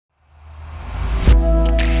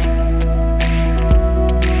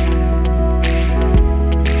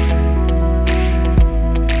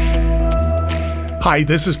Hi,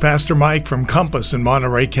 this is Pastor Mike from Compass in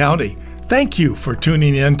Monterey County. Thank you for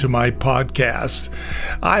tuning in to my podcast.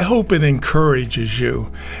 I hope it encourages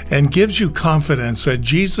you and gives you confidence that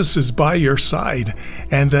Jesus is by your side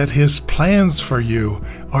and that his plans for you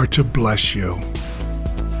are to bless you.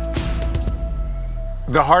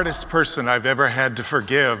 The hardest person I've ever had to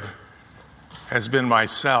forgive has been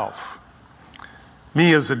myself.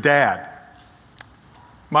 Me as a dad.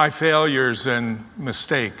 My failures and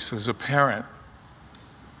mistakes as a parent.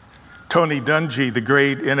 Tony Dungy, the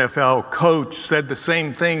great NFL coach, said the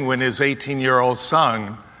same thing when his 18-year-old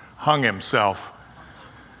son hung himself.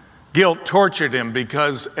 Guilt tortured him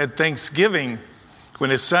because at Thanksgiving, when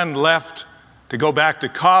his son left to go back to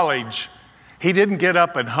college, he didn't get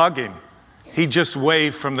up and hug him. He just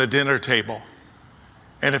waved from the dinner table.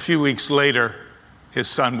 And a few weeks later, his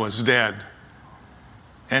son was dead.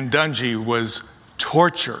 And Dungy was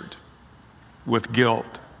tortured with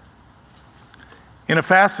guilt. In a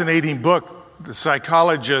fascinating book, the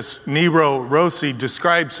psychologist Nero Rossi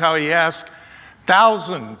describes how he asked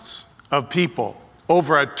thousands of people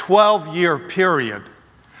over a 12-year period,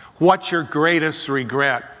 what's your greatest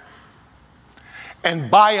regret? And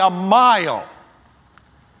by a mile,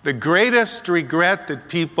 the greatest regret that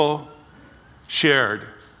people shared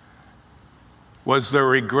was the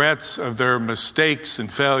regrets of their mistakes and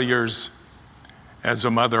failures as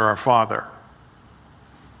a mother or father.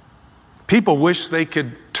 People wish they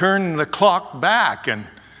could turn the clock back and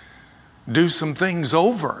do some things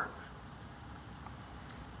over.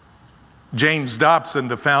 James Dobson,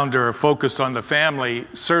 the founder of Focus on the Family,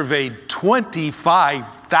 surveyed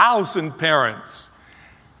 25,000 parents,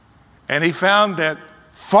 and he found that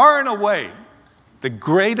far and away, the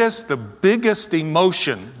greatest, the biggest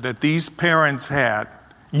emotion that these parents had,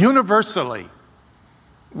 universally,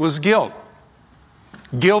 was guilt.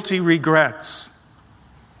 Guilty regrets.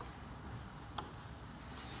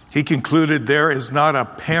 He concluded, there is not a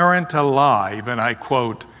parent alive, and I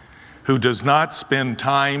quote, who does not spend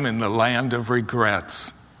time in the land of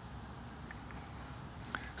regrets.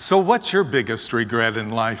 So what's your biggest regret in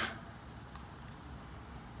life?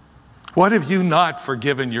 What have you not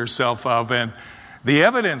forgiven yourself of? And the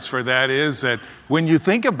evidence for that is that when you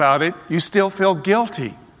think about it, you still feel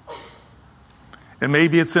guilty. And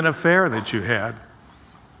maybe it's an affair that you had,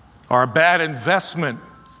 or a bad investment,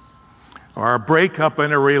 or a breakup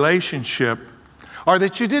in a relationship, or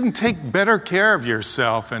that you didn't take better care of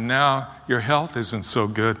yourself and now your health isn't so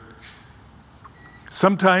good.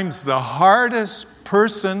 Sometimes the hardest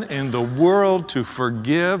person in the world to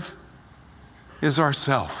forgive is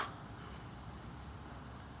ourselves.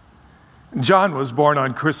 John was born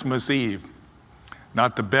on Christmas Eve.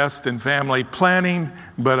 Not the best in family planning,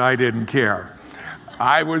 but I didn't care.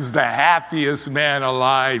 I was the happiest man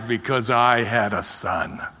alive because I had a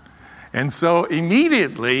son. And so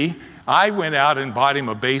immediately, I went out and bought him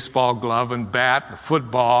a baseball glove and bat, a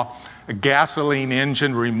football, a gasoline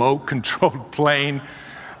engine, remote-controlled plane,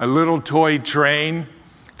 a little toy train,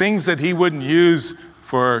 things that he wouldn't use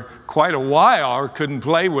for quite a while or couldn't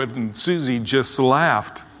play with, and Susie just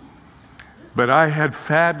laughed. But I had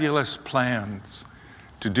fabulous plans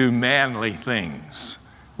to do manly things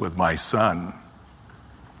with my son.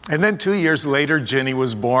 And then 2 years later, Jenny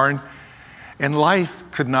was born, and life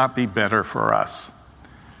could not be better for us.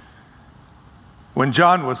 When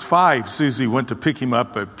John was 5, Susie went to pick him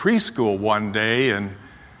up at preschool one day, and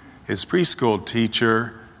his preschool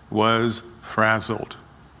teacher was frazzled.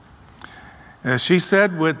 As she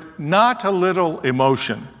said with not a little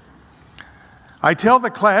emotion, I tell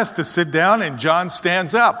the class to sit down and John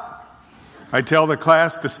stands up. I tell the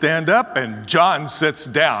class to stand up and John sits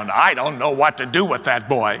down. I don't know what to do with that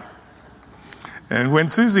boy. And when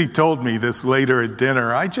Susie told me this later at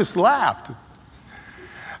dinner, I just laughed.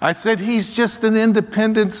 I said, he's just an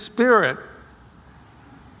independent spirit.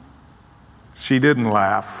 She didn't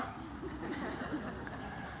laugh.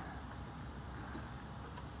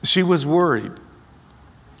 She was worried.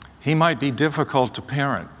 He might be difficult to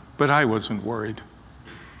parent, but I wasn't worried.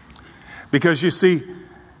 Because you see,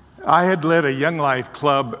 I had led a Young Life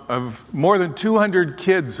club of more than 200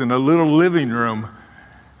 kids in a little living room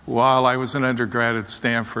while I was an undergrad at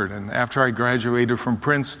Stanford. And after I graduated from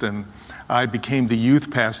Princeton, I became the youth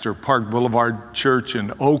pastor of Park Boulevard Church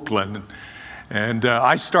in Oakland. And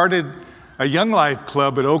I started a Young Life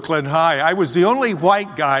club at Oakland High. I was the only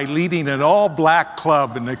white guy leading an all-black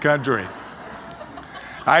club in the country.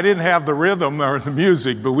 I didn't have the rhythm or the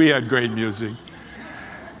music, but we had great music.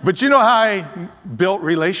 But you know how I built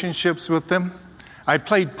relationships with them? I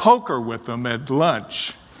played poker with them at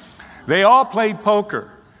lunch. They all played poker.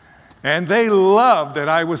 And they loved that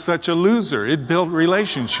I was such a loser. It built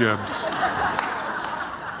relationships.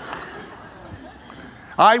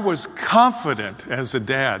 I was confident as a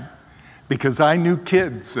dad because I knew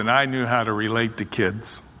kids and I knew how to relate to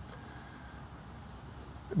kids.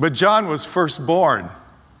 But John was firstborn,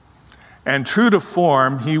 and true to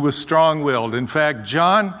form, he was strong-willed. In fact,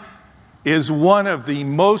 John is one of the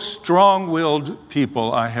most strong-willed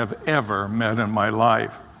people I have ever met in my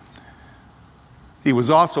life. He was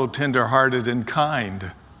also tender-hearted and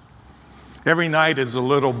kind. Every night as a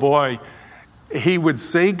little boy, he would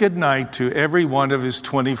say goodnight to every one of his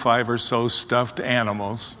 25 or so stuffed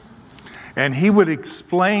animals, and he would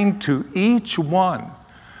explain to each one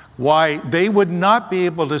why they would not be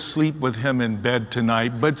able to sleep with him in bed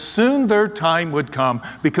tonight, but soon their time would come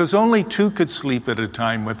because only two could sleep at a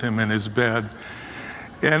time with him in his bed.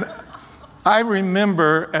 And I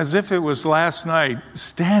remember, as if it was last night,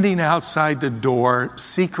 standing outside the door,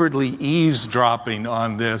 secretly eavesdropping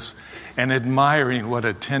on this and admiring what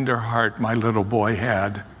a tender heart my little boy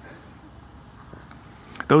had.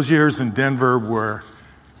 Those years in Denver were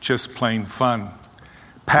just plain fun,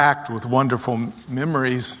 packed with wonderful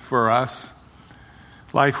memories for us.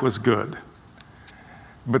 Life was good,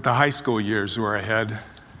 but the high school years were ahead.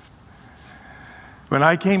 When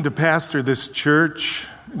I came to pastor this church,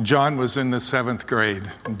 John was in the 7th grade,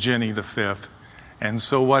 Jenny the 5th. And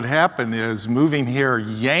so what happened is moving here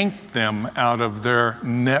yanked them out of their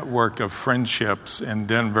network of friendships in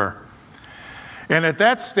Denver. And at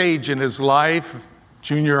that stage in his life,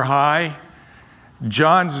 junior high,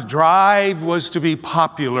 John's drive was to be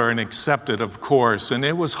popular and accepted, of course. And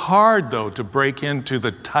it was hard, though, to break into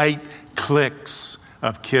the tight cliques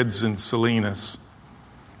of kids in Salinas.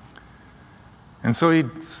 And so he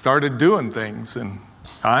started doing things, and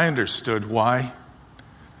I understood why.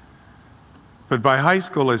 But by high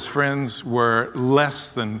school, his friends were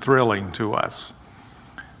less than thrilling to us,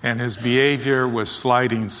 and his behavior was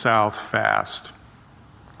sliding south fast.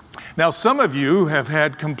 Now, some of you have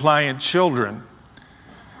had compliant children.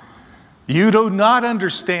 You do not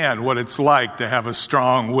understand what it's like to have a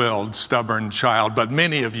strong-willed, stubborn child, but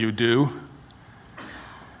many of you do.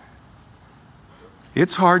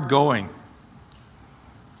 It's hard going.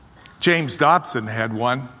 James Dobson had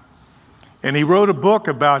one, and he wrote a book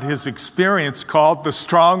about his experience called The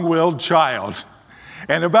Strong-Willed Child,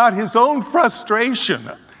 and about his own frustration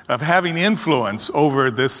of having influence over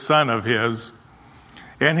this son of his.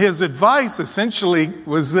 And his advice essentially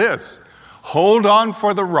was this: hold on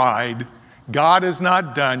for the ride. God is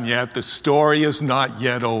not done yet. The story is not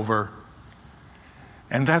yet over.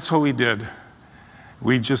 And that's what we did.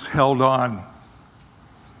 We just held on.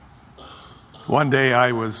 One day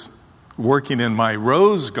I was working in my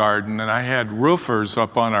rose garden, and I had roofers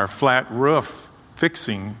up on our flat roof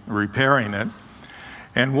repairing it.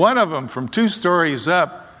 And one of them from 2 stories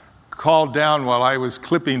up called down while I was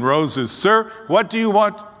clipping roses, "Sir, what do you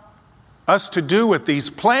want us to do with these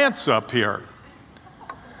plants up here?"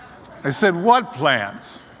 I said, "What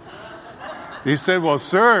plants?" He said, "Well,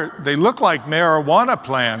 sir, they look like marijuana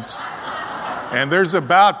plants, and there's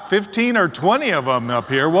about 15 or 20 of them up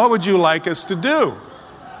here. What would you like us to do?"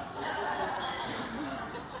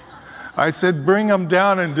 I said, "Bring them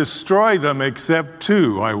down and destroy them except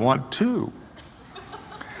 2. I want 2.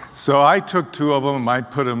 So I took 2 of them, I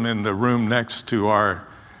put them in the room next to our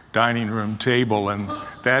dining room table. And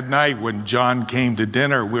that night when John came to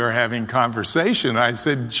dinner, we were having conversation. I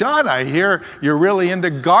said, "John, I hear you're really into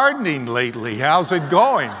gardening lately. How's it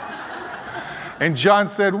going?" And John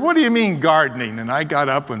said, "What do you mean gardening?" And I got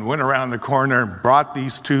up and went around the corner and brought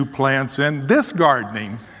these 2 plants in, "This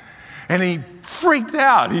gardening." And he freaked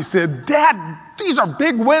out. He said, "Dad, these are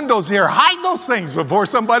big windows here. Hide those things before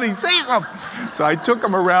somebody sees them." So I took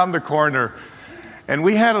him around the corner, and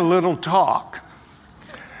we had a little talk.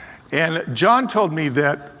 And John told me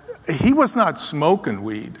that he was not smoking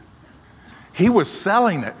weed. He was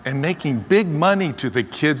selling it and making big money to the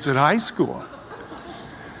kids at high school.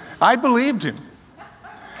 I believed him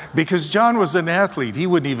because John was an athlete. He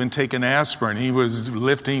wouldn't even take an aspirin. He was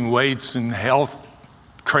lifting weights and health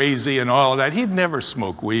crazy and all of that. He'd never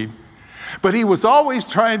smoked weed, but he was always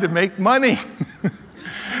trying to make money.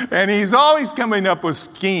 And he's always coming up with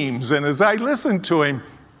schemes. And as I listened to him,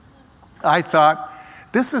 I thought,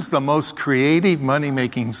 this is the most creative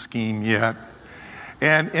money-making scheme yet.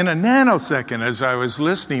 And in a nanosecond, as I was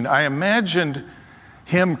listening, I imagined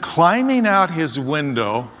him climbing out his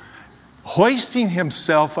window, hoisting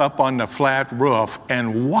himself up on the flat roof,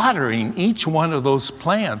 and watering each one of those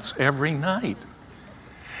plants every night.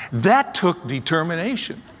 That took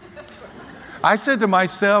determination. I said to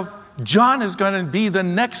myself, John is going to be the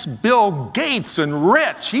next Bill Gates and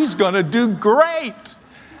rich. He's going to do great.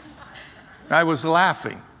 I was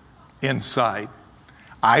laughing inside.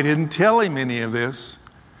 I didn't tell him any of this.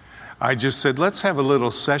 I just said, let's have a little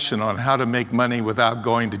session on how to make money without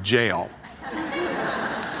going to jail.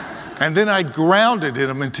 And then I grounded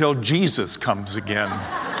him until Jesus comes again.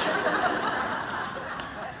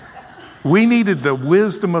 We needed the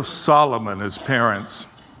wisdom of Solomon as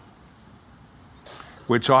parents,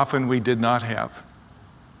 which often we did not have.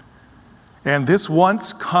 And this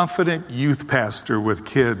once confident youth pastor with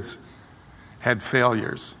kids had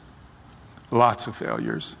failures, lots of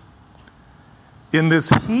failures. In this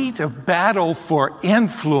heat of battle for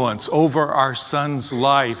influence over our son's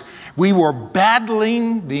life, we were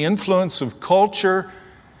battling the influence of culture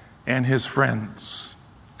and his friends,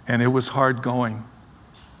 and it was hard going.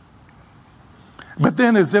 But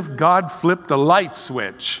then, as if God flipped a light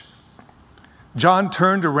switch, John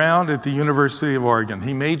turned around at the University of Oregon.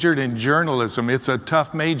 He majored in journalism. It's a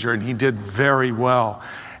tough major, and he did very well.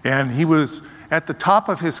 And he was at the top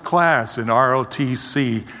of his class in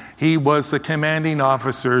ROTC. He was the commanding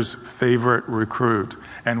officer's favorite recruit.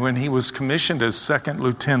 And when he was commissioned as second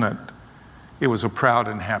lieutenant, it was a proud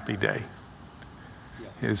and happy day.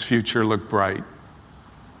 His future looked bright.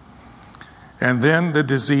 And then the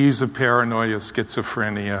disease of paranoia,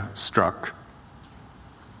 schizophrenia struck.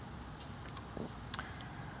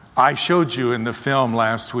 I showed you in the film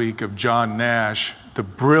last week of John Nash, the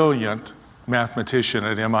brilliant mathematician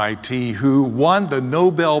at MIT who won the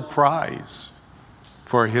Nobel Prize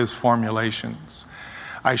for his formulations.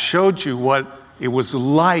 I showed you what it was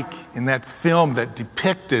like in that film that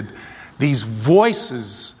depicted these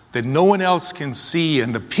voices that no one else can see,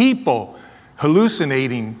 and the people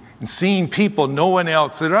hallucinating and seeing people no one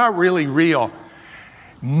else that are not really real,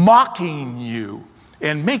 mocking you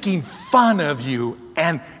and making fun of you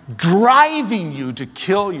and driving you to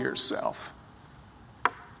kill yourself.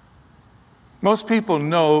 Most people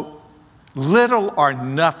know little or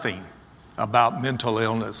nothing about mental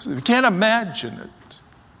illness. You can't imagine it,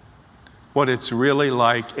 what it's really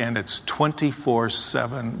like, and it's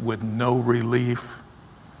 24/7 with no relief.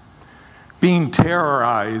 Being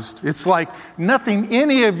terrorized, it's like nothing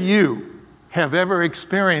any of you have ever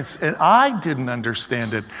experienced, and I didn't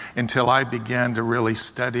understand it until I began to really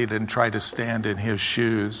study it and try to stand in his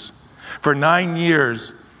shoes. For 9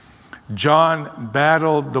 years, John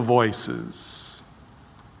battled the voices.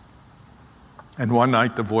 And one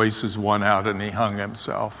night the voices won out and he hung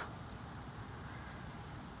himself.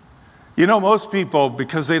 You know, most people,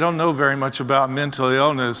 because they don't know very much about mental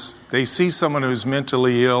illness, they see someone who's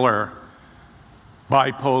mentally ill or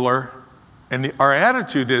bipolar, and our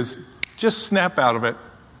attitude is, just snap out of it.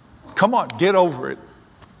 Come on, get over it.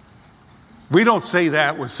 We don't say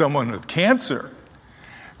that with someone with cancer,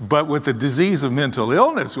 but with the disease of mental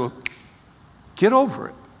illness, well, get over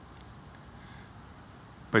it.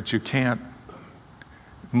 But you can't.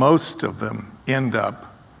 Most of them end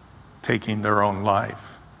up taking their own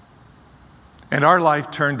life. And our life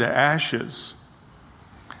turned to ashes.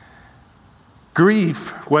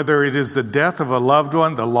 Grief, whether it is the death of a loved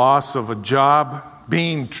one, the loss of a job,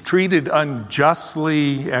 being treated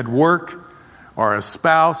unjustly at work, or a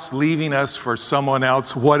spouse leaving us for someone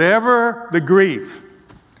else, whatever the grief,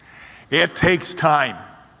 it takes time.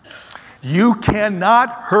 You cannot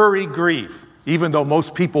hurry grief, even though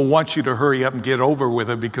most people want you to hurry up and get over with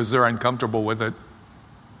it because they're uncomfortable with it.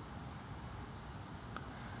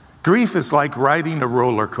 Grief is like riding a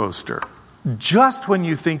roller coaster. Just when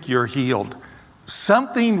you think you're healed,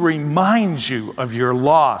 something reminds you of your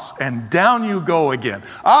loss, and down you go again,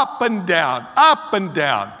 up and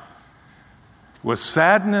down, with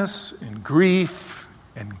sadness and grief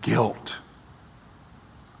and guilt.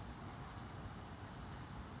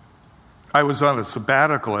 I was on a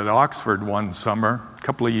sabbatical at Oxford one summer, a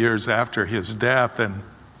couple of years after his death, and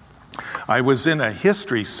I was in a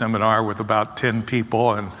history seminar with about 10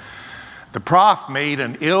 people, and the prof made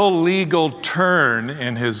an illegal turn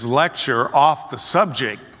in his lecture off the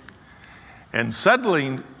subject, and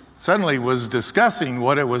suddenly was discussing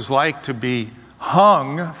what it was like to be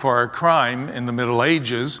hung for a crime in the Middle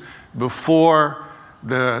Ages before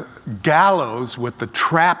the gallows with the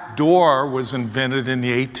trap door was invented in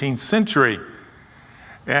the 18th century.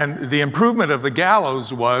 And the improvement of the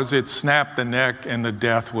gallows was it snapped the neck and the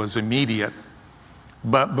death was immediate.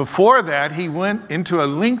 But before that, he went into a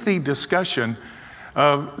lengthy discussion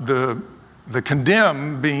of the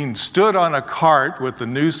condemned being stood on a cart with the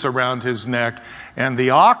noose around his neck and the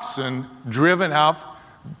oxen driven out,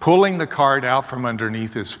 pulling the cart out from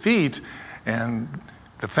underneath his feet. And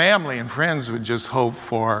the family and friends would just hope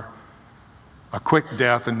for a quick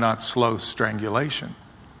death and not slow strangulation.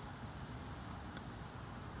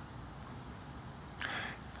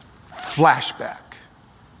 Flashback.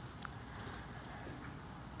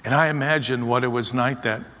 And I imagined what it was like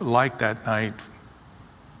that night,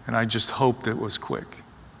 and I just hoped it was quick.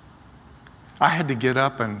 I had to get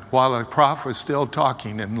up and while the prof was still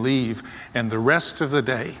talking and leave, and the rest of the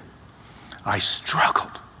day, I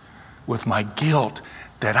struggled with my guilt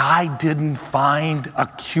that I didn't find a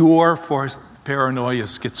cure for paranoia,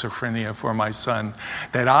 schizophrenia for my son,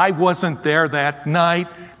 that I wasn't there that night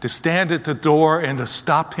to stand at the door and to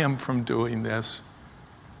stop him from doing this.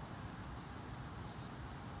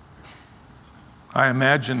 I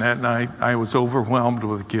imagine that night I was overwhelmed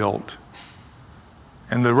with guilt.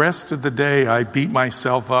 And the rest of the day I beat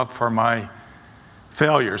myself up for my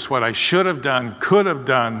failures, what I should have done, could have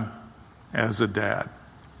done as a dad.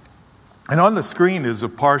 And on the screen is a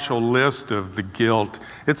partial list of the guilt.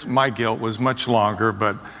 My guilt was much longer,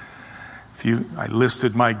 but I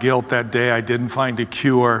listed my guilt that day. I didn't find a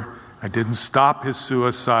cure. I didn't stop his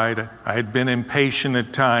suicide. I had been impatient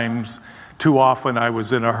at times. Too often I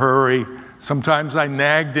was in a hurry. Sometimes I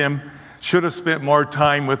nagged him, should have spent more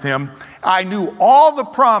time with him. I knew all the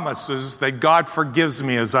promises that God forgives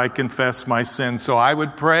me as I confess my sins. So I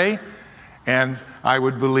would pray and I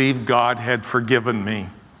would believe God had forgiven me.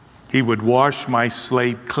 He would wash my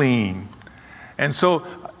slate clean. And so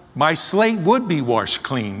my slate would be washed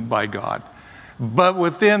clean by God. But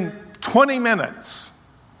within 20 minutes,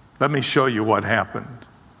 let me show you what happened.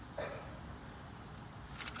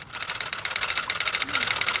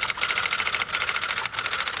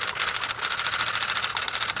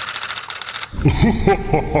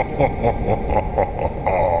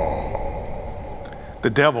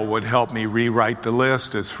 The devil would help me rewrite the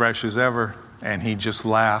list as fresh as ever, and he just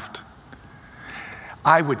laughed.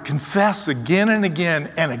 I would confess again and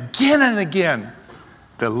again and again and again.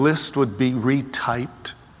 The list would be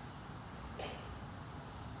retyped.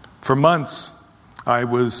 For months, I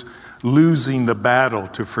was losing the battle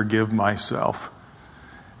to forgive myself.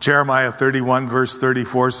 Jeremiah 31 verse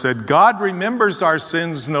 34 said, God remembers our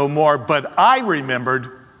sins no more, but I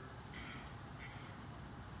remembered.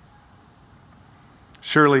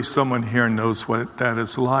 Surely someone here knows what that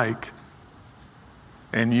is like.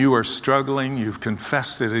 And you are struggling, you've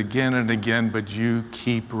confessed it again and again, but you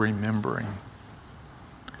keep remembering.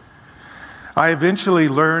 I eventually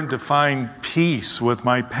learned to find peace with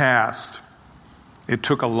my past. It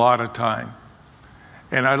took a lot of time.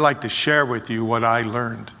 And I'd like to share with you what I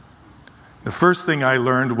learned. The first thing I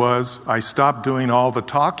learned was I stopped doing all the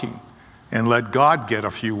talking and let God get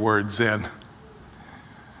a few words in.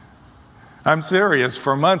 I'm serious.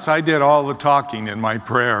 For months, I did all the talking in my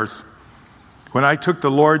prayers. When I took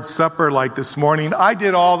the Lord's Supper like this morning, I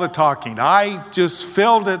did all the talking. I just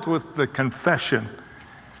filled it with the confession,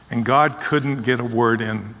 and God couldn't get a word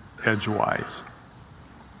in edgewise.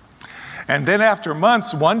 And then after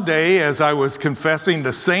months, one day, as I was confessing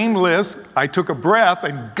the same list, I took a breath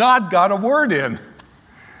and God got a word in.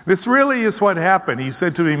 This really is what happened. He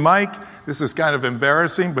said to me, Mike, this is kind of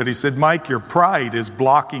embarrassing, but he said, Mike, your pride is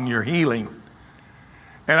blocking your healing.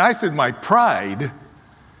 And I said, my pride?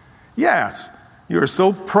 Yes, you are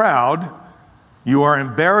so proud, you are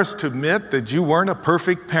embarrassed to admit that you weren't a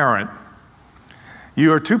perfect parent.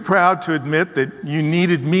 You are too proud to admit that you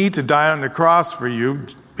needed me to die on the cross for you,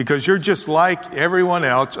 because you're just like everyone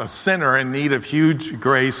else, a sinner in need of huge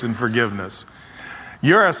grace and forgiveness.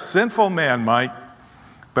 You're a sinful man, Mike,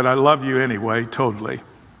 but I love you anyway, totally.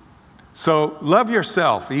 So love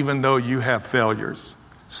yourself even though you have failures.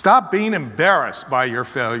 Stop being embarrassed by your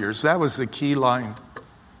failures. That was the key line.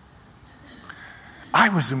 I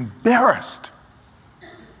was embarrassed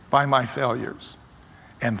by my failures,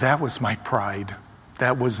 and that was my pride.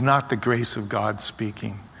 That was not the grace of God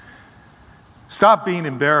speaking. Stop being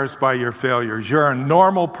embarrassed by your failures. You're a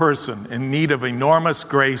normal person in need of enormous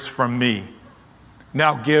grace from me.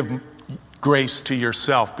 Now give grace to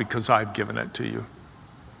yourself because I've given it to you.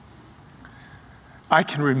 I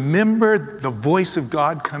can remember the voice of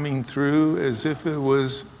God coming through as if it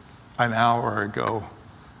was an hour ago.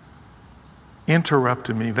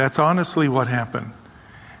 Interrupted me. That's honestly what happened.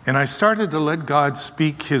 And I started to let God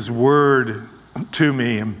speak His word to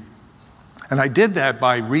me. And I did that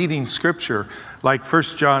by reading scripture like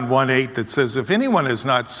 1 John 1:8 that says, if anyone has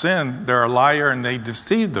not sinned, they're a liar and they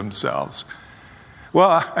deceive themselves.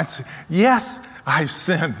 Well, I'd say, yes, I've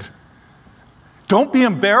sinned. Don't be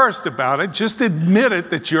embarrassed about it. Just admit it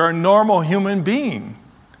that you're a normal human being.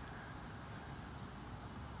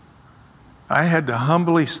 I had to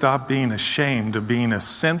humbly stop being ashamed of being a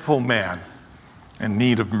sinful man in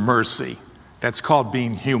need of mercy. That's called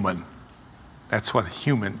being human. That's what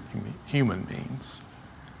human means.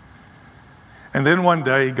 And then one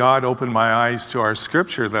day, God opened my eyes to our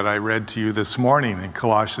scripture that I read to you this morning in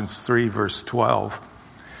Colossians 3, verse 12.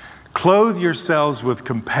 Clothe yourselves with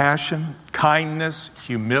compassion, kindness,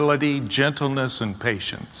 humility, gentleness, and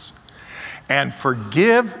patience. And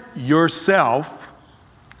forgive yourself,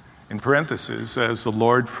 in parentheses, as the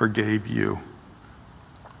Lord forgave you.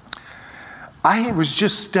 I was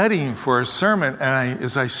just studying for a sermon, and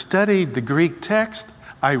as I studied the Greek text,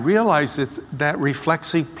 I realized it's that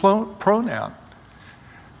reflexive pronoun.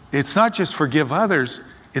 It's not just forgive others,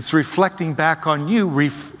 it's reflecting back on you.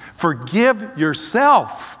 Forgive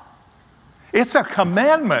yourself. It's a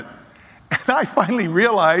commandment. And I finally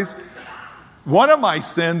realized one of my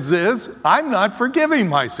sins is I'm not forgiving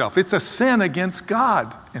myself. It's a sin against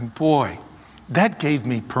God. And boy, that gave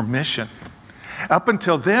me permission. Up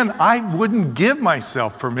until then, I wouldn't give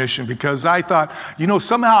myself permission because I thought,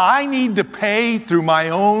 somehow I need to pay through my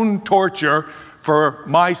own torture for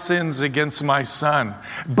my sins against my son.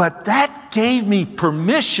 But that gave me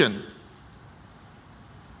permission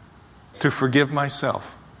to forgive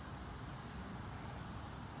myself.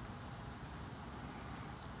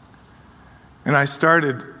 And I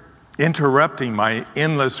started interrupting my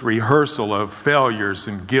endless rehearsal of failures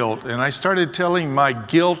and guilt, and I started telling my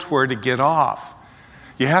guilt where to get off.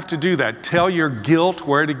 You have to do that. Tell your guilt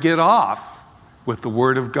where to get off with the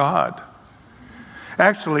Word of God.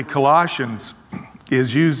 Actually, Colossians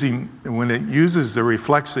is when it uses the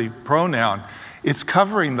reflexive pronoun, it's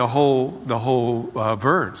covering the whole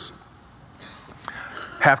verse.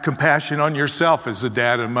 Have compassion on yourself as a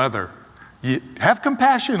dad and mother. Have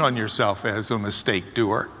compassion on yourself as a mistake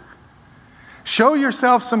doer. Show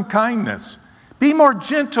yourself some kindness. Be more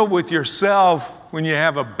gentle with yourself when you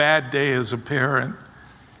have a bad day as a parent.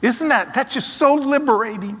 Isn't that's just so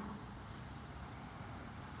liberating?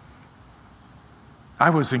 I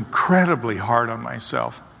was incredibly hard on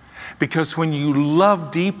myself because when you love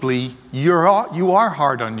deeply, you are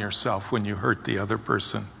hard on yourself when you hurt the other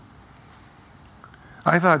person.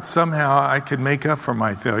 I thought somehow I could make up for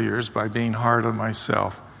my failures by being hard on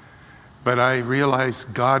myself. But I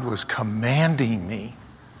realized God was commanding me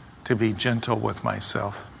to be gentle with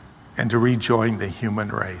myself and to rejoin the human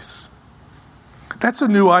race. That's a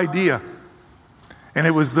new idea. And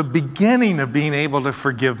it was the beginning of being able to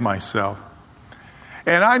forgive myself.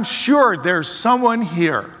 And I'm sure there's someone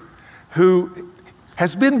here who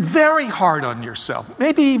has been very hard on yourself,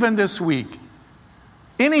 maybe even this week.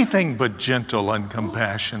 Anything but gentle and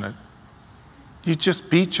compassionate. You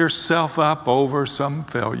just beat yourself up over some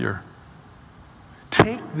failure.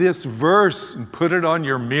 Take this verse and put it on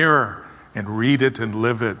your mirror and read it and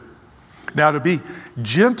live it. Now, to be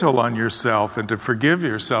gentle on yourself and to forgive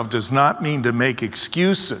yourself does not mean to make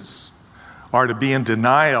excuses or to be in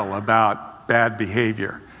denial about bad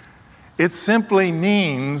behavior. It simply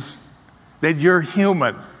means that you're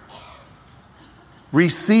human.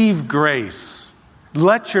 Receive grace.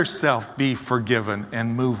 Let yourself be forgiven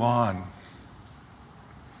and move on.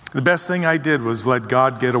 The best thing I did was let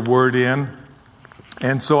God get a word in.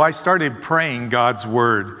 And so I started praying God's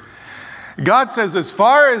word. God says, as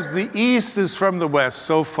far as the east is from the west,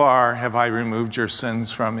 so far have I removed your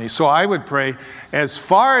sins from me. So I would pray, as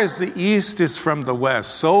far as the east is from the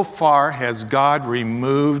west, so far has God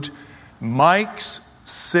removed Mike's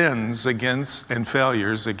sins against and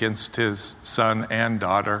failures against his son and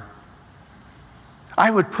daughter. I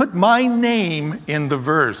would put my name in the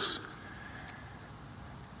verse.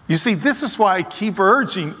 You see, this is why I keep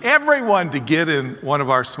urging everyone to get in one of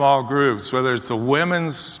our small groups, whether it's a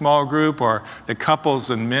women's small group or the couples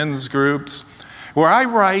and men's groups, where I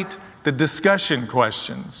write the discussion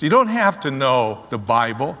questions. You don't have to know the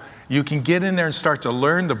Bible. You can get in there and start to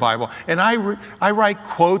learn the Bible. And I write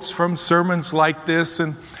quotes from sermons like this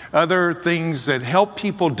and other things that help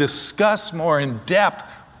people discuss more in depth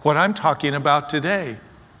what I'm talking about today.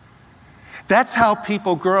 That's how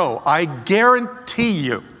people grow. I guarantee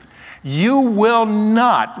you, you will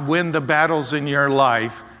not win the battles in your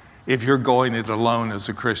life if you're going it alone as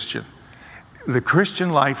a Christian. The Christian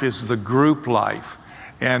life is the group life.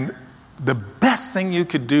 And the best thing you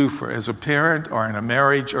could do as a parent or in a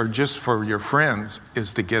marriage or just for your friends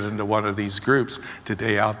is to get into one of these groups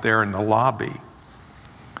today out there in the lobby.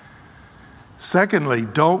 Secondly,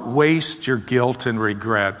 don't waste your guilt and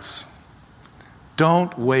regrets.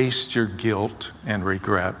 Don't waste your guilt and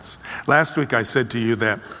regrets. Last week I said to you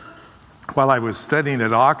that while I was studying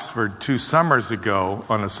at Oxford 2 summers ago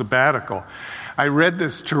on a sabbatical, I read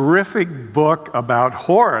this terrific book about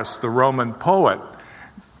Horace, the Roman poet.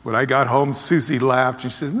 When I got home, Susie laughed. She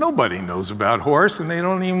says, nobody knows about Horace and they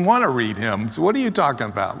don't even want to read him. So what are you talking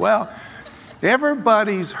about? Well,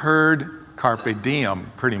 everybody's heard Carpe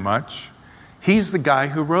Diem, pretty much. He's the guy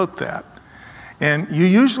who wrote that. And you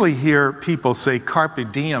usually hear people say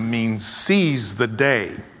Carpe Diem means seize the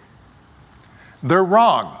day. They're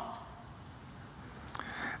wrong.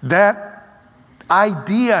 That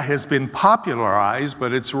idea has been popularized,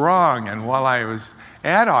 but it's wrong. And while I was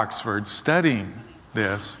at Oxford studying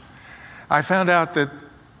this, I found out that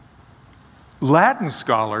Latin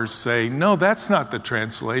scholars say, no, that's not the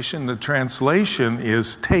translation. The translation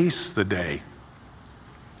is taste the day.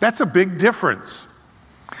 That's a big difference.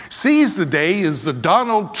 Seize the day is the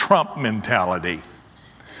Donald Trump mentality.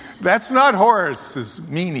 That's not Horace's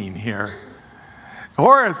meaning here.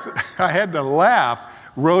 Horace, I had to laugh,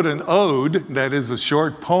 wrote an ode that is a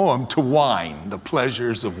short poem to wine, the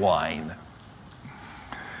pleasures of wine.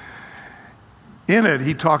 In it,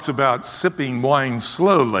 he talks about sipping wine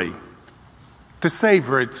slowly to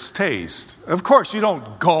savor its taste. Of course, you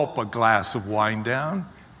don't gulp a glass of wine down.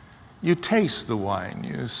 You taste the wine,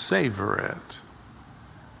 you savor it.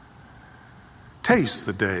 Taste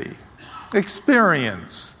the day.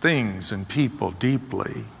 Experience things and people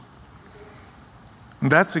deeply.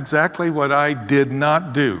 And that's exactly what I did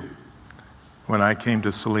not do when I came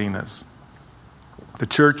to Salinas. The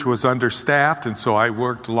church was understaffed, and so I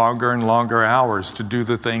worked longer and longer hours to do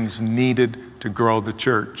the things needed to grow the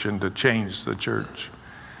church and to change the church.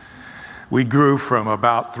 We grew from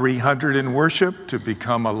about 300 in worship to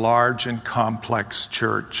become a large and complex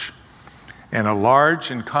church. And a large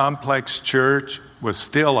and complex church with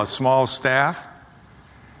still a small staff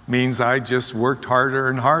means I just worked harder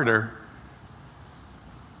and harder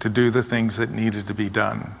to do the things that needed to be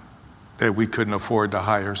done that we couldn't afford to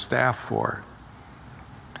hire staff for.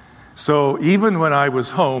 So even when I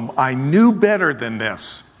was home, I knew better than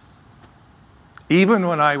this. Even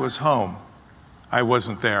when I was home, I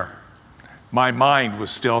wasn't there. My mind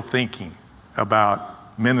was still thinking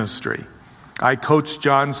about ministry. I coached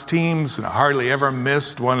John's teams and I hardly ever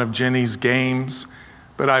missed one of Jenny's games,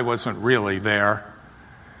 but I wasn't really there.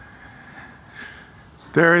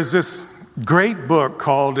 There is this great book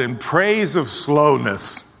called In Praise of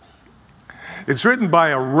Slowness. It's written by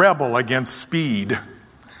a rebel against speed.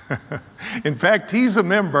 In fact, he's a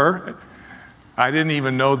member, I didn't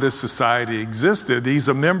even know this society existed. He's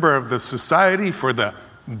a member of the Society for the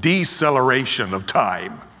Deceleration of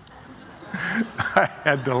Time. I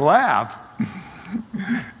had to laugh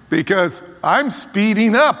because I'm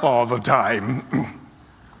speeding up all the time.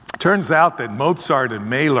 Turns out that Mozart and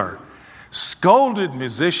Mahler scolded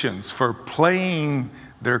musicians for playing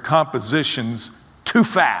their compositions too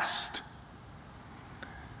fast.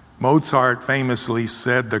 Mozart famously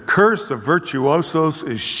said, "The curse of virtuosos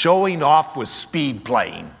is showing off with speed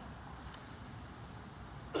playing."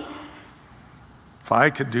 If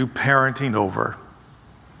I could do parenting over,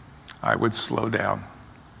 I would slow down.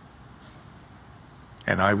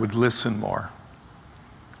 And I would listen more.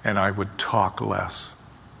 And I would talk less.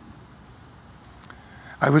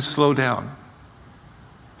 I would slow down.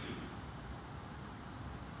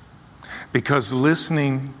 Because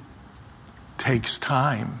listening takes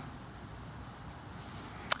time.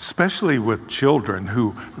 Especially with children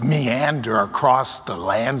who meander across the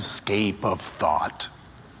landscape of thought.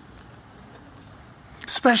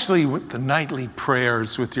 Especially with the nightly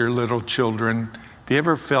prayers with your little children. Have you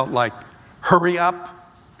ever felt like, hurry up,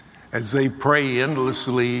 as they pray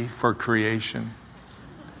endlessly for creation?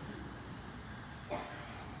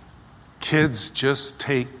 Kids just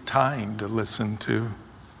take time to listen to.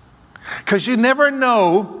 Because you never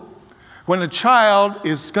know when a child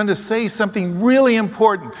is going to say something really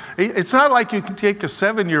important. It's not like you can take a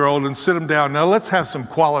 7-year-old and sit them down. Now let's have some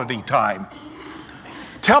quality time.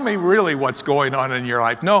 Tell me really what's going on in your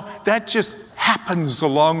life. No, that just happens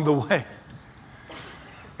along the way.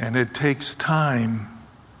 And it takes time.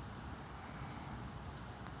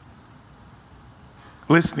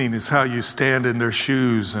 Listening is how you stand in their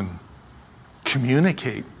shoes and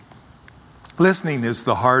communicate. Listening is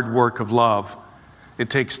the hard work of love. It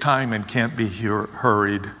takes time and can't be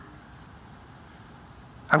hurried.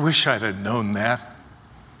 I wish I'd have known that.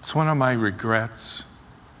 It's one of my regrets.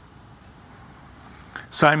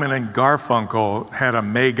 Simon and Garfunkel had a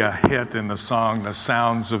mega hit in the song, The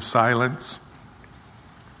Sounds of Silence.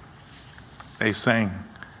 They sang,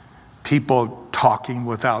 people talking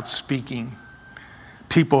without speaking,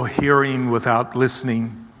 people hearing without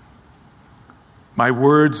listening. My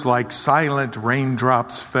words like silent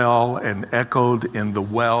raindrops fell and echoed in the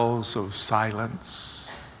wells of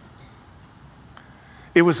silence.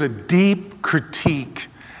 It was a deep critique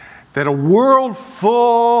that a world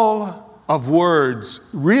full of words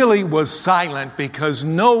really was silent because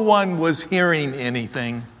no one was hearing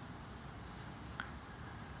anything.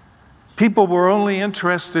 People were only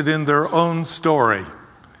interested in their own story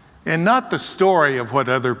and not the story of what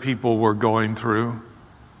other people were going through.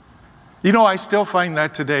 You know, I still find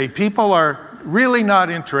that today. People are really not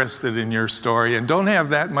interested in your story and don't have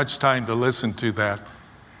that much time to listen to that.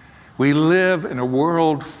 We live in a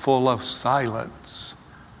world full of silence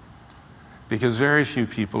because very few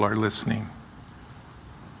people are listening.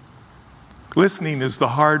 Listening is the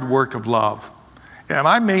hard work of love. And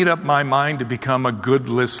I made up my mind to become a good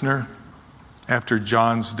listener after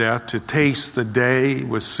John's death, to taste the day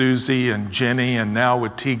with Susie and Jenny and now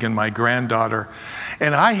with Tegan, my granddaughter.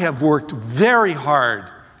 And I have worked very hard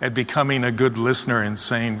at becoming a good listener and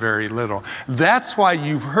saying very little. That's why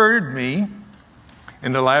you've heard me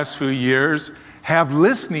in the last few years have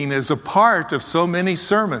listening as a part of so many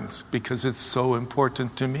sermons because it's so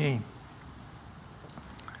important to me.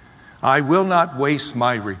 I will not waste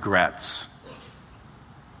my regrets.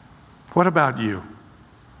 What about you?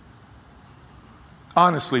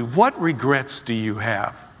 Honestly, what regrets do you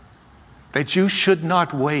have that you should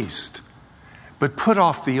not waste, but put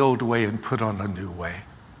off the old way and put on a new way?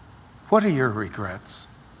 What are your regrets?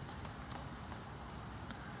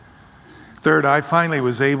 Third, I finally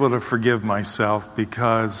was able to forgive myself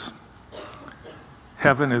because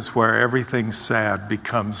heaven is where everything sad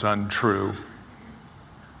becomes untrue.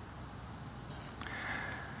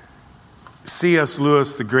 C.S.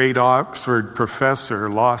 Lewis, the great Oxford professor,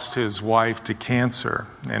 lost his wife to cancer,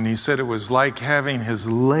 and he said it was like having his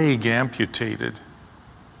leg amputated.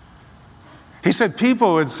 He said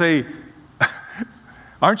people would say,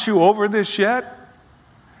 "Aren't you over this yet?"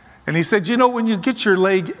 And he said, when you get your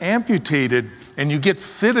leg amputated and you get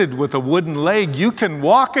fitted with a wooden leg, you can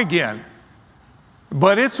walk again,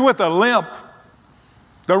 but it's with a limp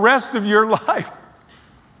the rest of your life.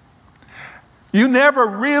 You never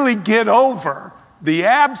really get over the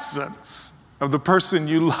absence of the person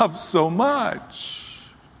you love so much.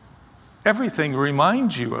 Everything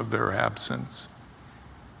reminds you of their absence.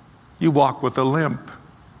 You walk with a limp.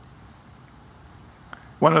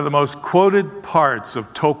 One of the most quoted parts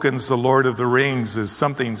of Tolkien's The Lord of the Rings is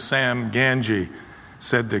something Sam Gamgee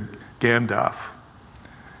said to Gandalf.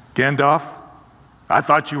 "Gandalf, I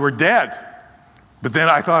thought you were dead, but then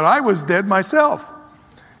I thought I was dead myself.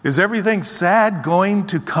 Is everything sad going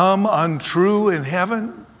to come untrue in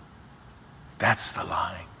heaven?" That's the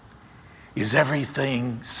line. Is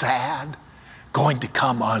everything sad going to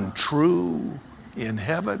come untrue in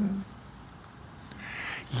heaven?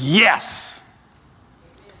 Yes.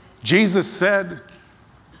 Jesus said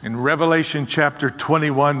in Revelation chapter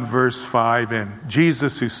 21, verse 5, and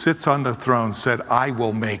Jesus who sits on the throne said, "I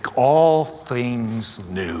will make all things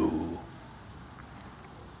new."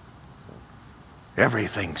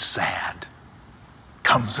 Everything sad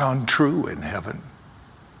comes untrue in heaven.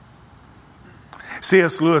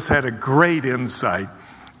 C.S. Lewis had a great insight.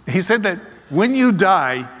 He said that when you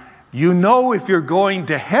die, you know if you're going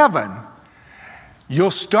to heaven,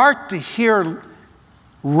 you'll start to hear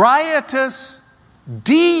riotous,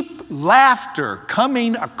 deep laughter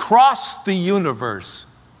coming across the universe.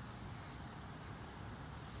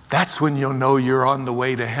 That's when you'll know you're on the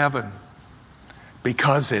way to heaven.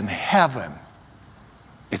 Because in heaven,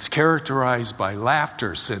 it's characterized by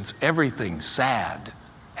laughter since everything sad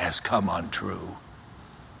has come untrue.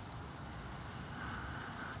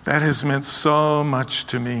 That has meant so much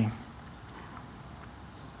to me.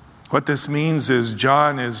 What this means is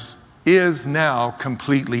John is now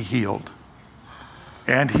completely healed.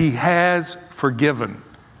 And he has forgiven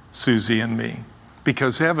Susie and me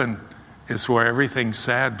because heaven is where everything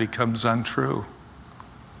sad becomes untrue.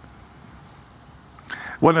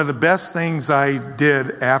 One of the best things I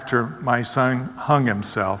did after my son hung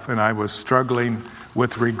himself and I was struggling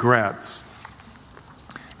with regrets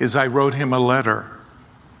is I wrote him a letter.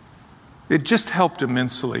 It just helped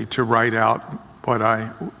immensely to write out what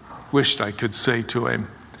I wished I could say to him.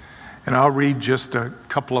 And I'll read just a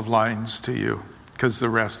couple of lines to you because the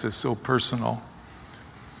rest is so personal.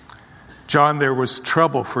 "John, there was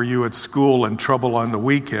trouble for you at school and trouble on the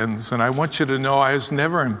weekends, and I want you to know I was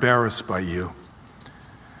never embarrassed by you.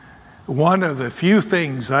 One of the few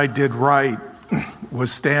things I did right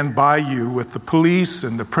was stand by you with the police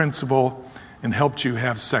and the principal and helped you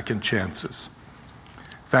have second chances.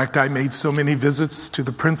 In fact, I made so many visits to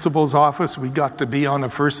the principal's office, we got to be on a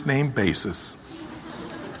first-name basis.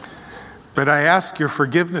 But I ask your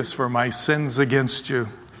forgiveness for my sins against you.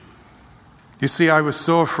 You see, I was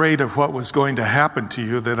so afraid of what was going to happen to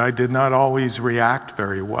you that I did not always react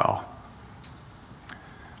very well.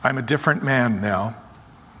 I'm a different man now.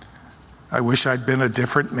 I wish I'd been a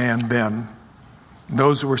different man then.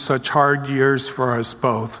 Those were such hard years for us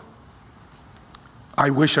both. I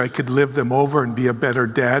wish I could live them over and be a better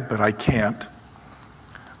dad, but I can't.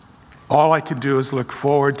 All I can do is look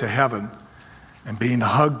forward to heaven and being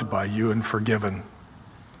hugged by you and forgiven.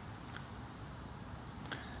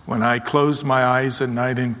 When I close my eyes at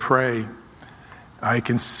night and pray, I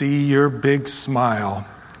can see your big smile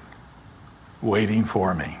waiting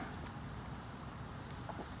for me.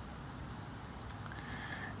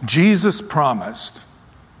 Jesus promised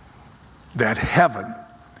that heaven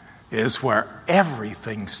is where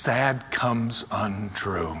everything sad comes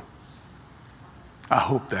untrue. I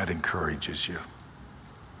hope that encourages you.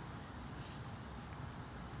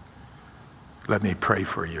 Let me pray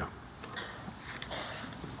for you.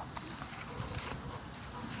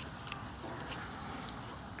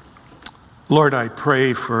 Lord, I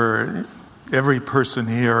pray for every person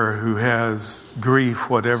here who has grief,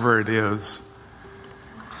 whatever it is,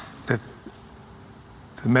 that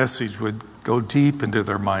the message would go deep into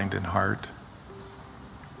their mind and heart.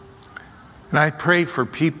 And I pray for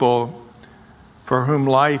people for whom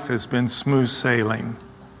life has been smooth sailing,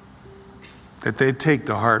 that they'd take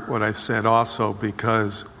to heart what I've said also,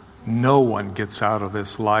 because no one gets out of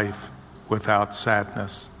this life without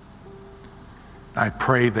sadness. I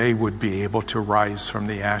pray they would be able to rise from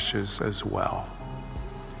the ashes as well.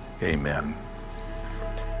 Amen.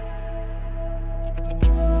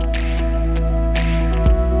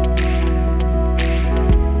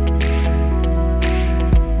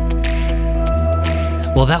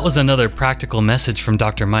 Well, that was another practical message from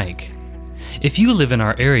Dr. Mike. If you live in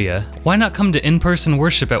our area, why not come to in-person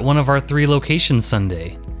worship at one of our 3 locations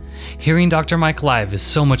Sunday? Hearing Dr. Mike live is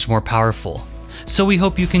so much more powerful, so we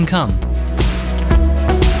hope you can come.